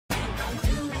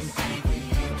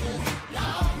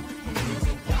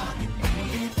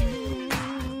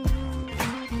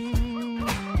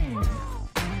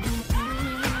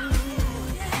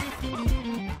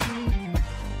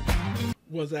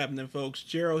What's happening, folks?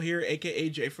 Gerald here, aka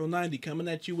JFro90, coming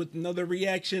at you with another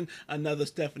reaction, another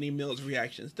Stephanie Mills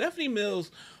reaction. Stephanie Mills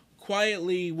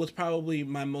quietly was probably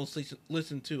my most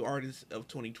listened to artist of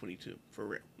 2022, for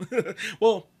real.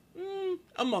 Well,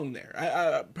 among there.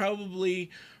 I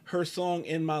probably her song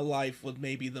 "In My Life" was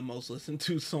maybe the most listened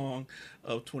to song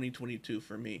of 2022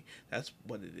 for me. That's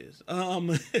what it is.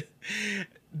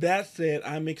 That said,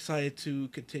 I'm excited to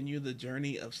continue the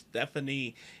journey of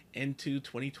Stephanie into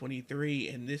 2023,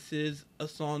 and this is a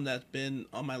song that's been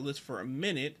on my list for a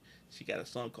minute. She got a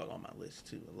song called "On My List"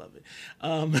 too. I love it.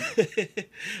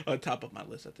 On top of my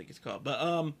list, I think it's called.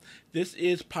 But this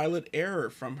is "Pilot Error"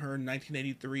 from her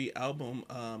 1983 album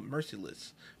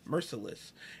 "Merciless."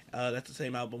 That's the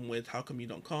same album with "How Come You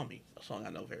Don't Call Me," a song I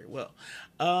know very well.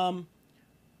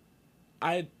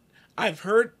 I've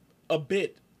heard a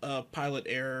bit of "Pilot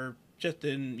Error" just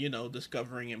in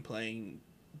discovering and playing,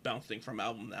 bouncing from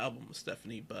album to album with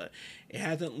Stephanie, but it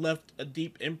hasn't left a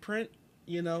deep imprint,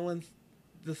 and it hasn't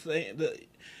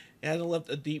left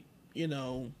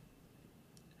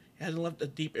a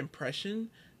deep,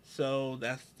 impression. So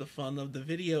that's the fun of the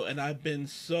video, and I've been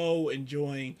so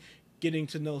enjoying getting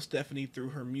to know Stephanie through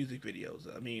her music videos.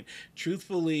 I mean,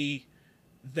 truthfully,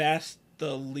 that's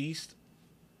the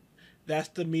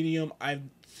medium I've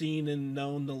seen and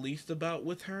known the least about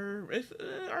with her. It's,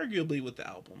 arguably with the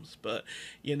albums, but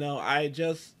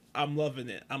I'm loving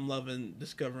it. I'm loving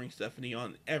discovering Stephanie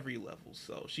on every level.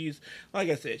 So she's, like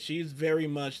I said, she's very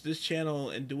much, this channel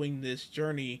and doing this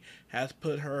journey has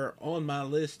put her on my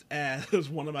list as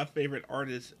one of my favorite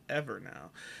artists ever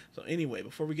now. So anyway,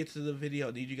 before we get to the video,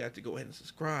 I need you guys to go ahead and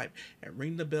subscribe and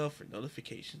ring the bell for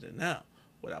notifications. And now,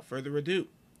 without further ado,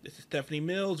 this is Stephanie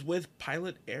Mills with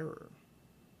 "Pilot Error."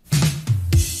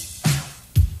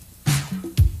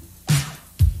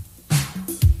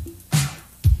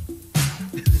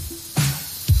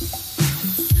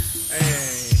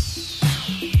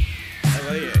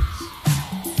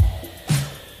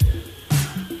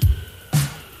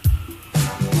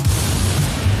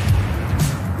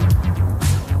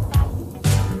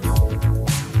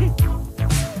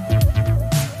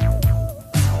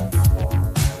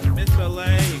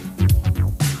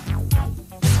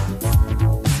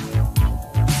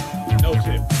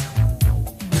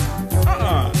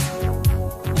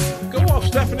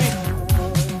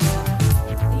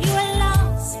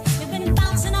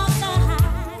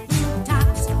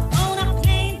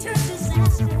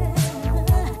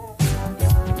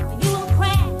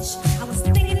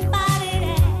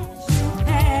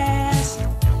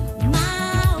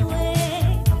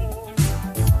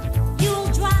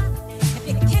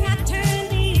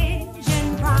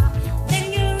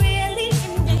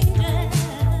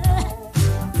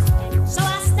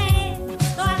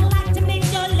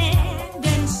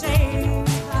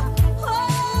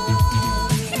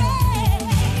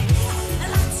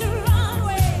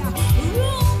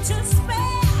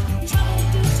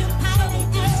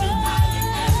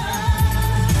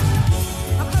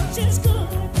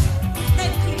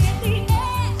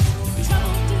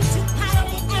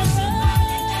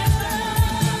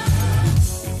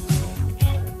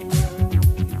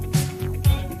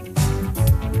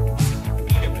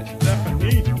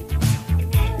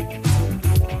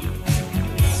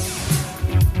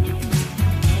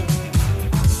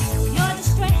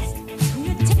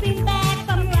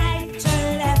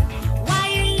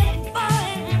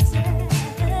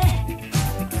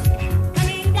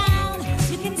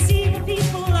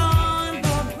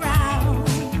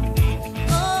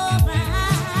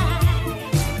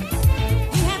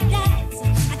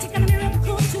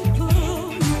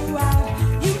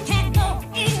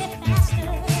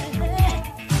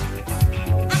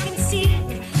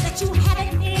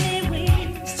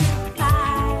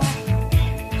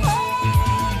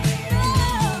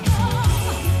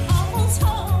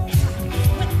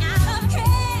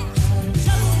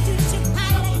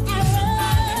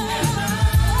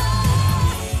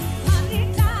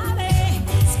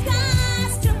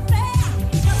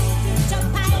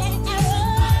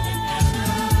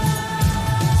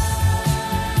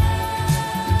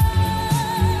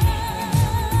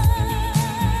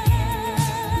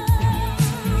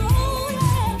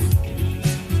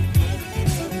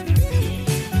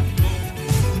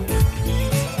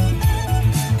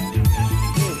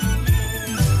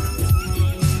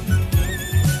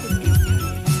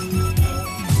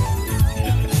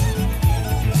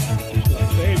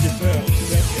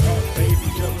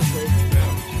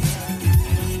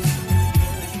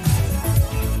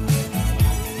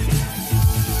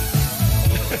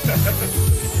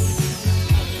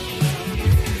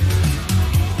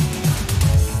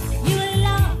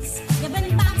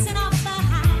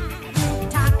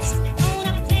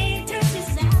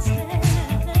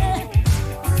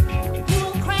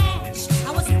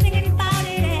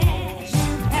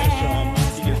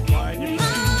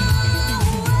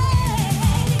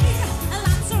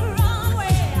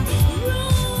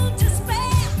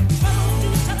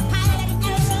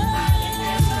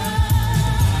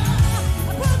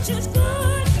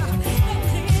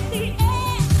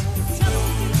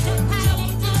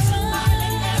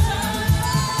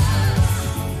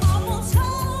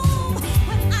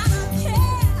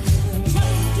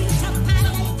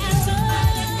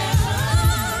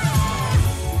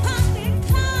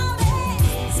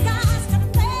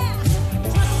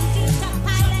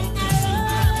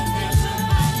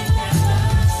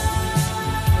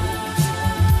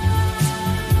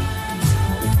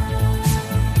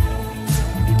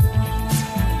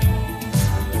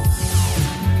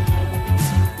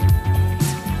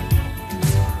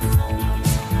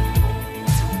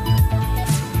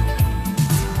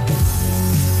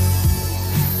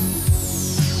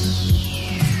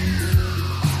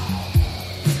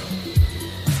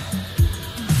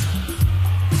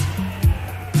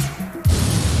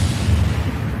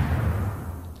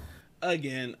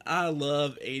 again, I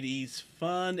love 80s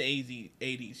fun, 80s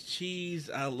cheese.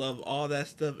 I love all that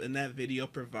stuff, and that video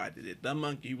provided it. The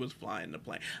monkey was flying the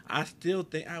plane. I still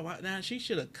think, now she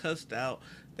should have cussed out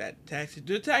the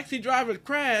taxi driver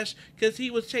crashed because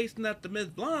he was chasing after Miss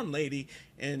Blonde Lady,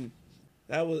 and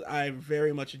I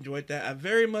very much enjoyed that.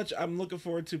 I'm looking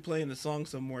forward to playing the song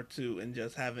some more too, and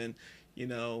just having, you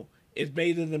know, it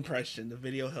made an impression. The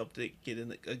video helped it get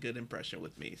in a good impression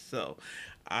with me. So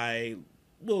I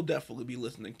will definitely be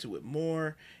listening to it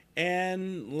more.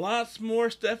 And lots more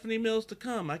Stephanie Mills to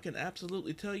come. I can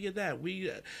absolutely tell you that we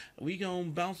gonna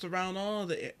bounce around all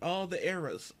the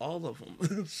eras, all of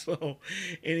them. So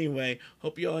anyway,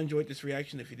 hope you all enjoyed this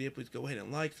reaction. If you did, please go ahead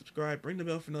and like, subscribe, ring the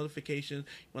bell for notifications.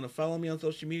 You want to follow me on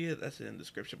social media? That's in the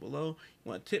description below. You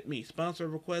want to tip me, sponsor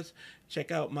requests?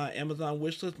 Check out my Amazon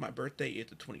wish list. My birthday is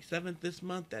the 27th this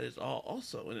month. That is all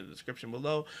also in the description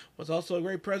below. What's also a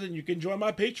great present, you can join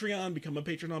my Patreon. Become a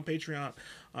patron on Patreon.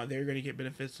 There you're going to get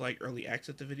benefits like early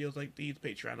access to videos like these,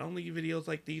 Patreon only videos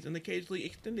like these, and occasionally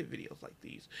extended videos like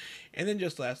these. And then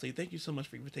just lastly, thank you so much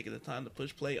for taking the time to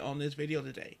push play on this video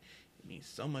today. It means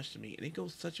so much to me, and it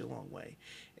goes such a long way.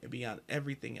 And beyond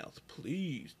everything else,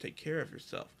 please take care of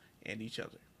yourself and each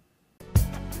other.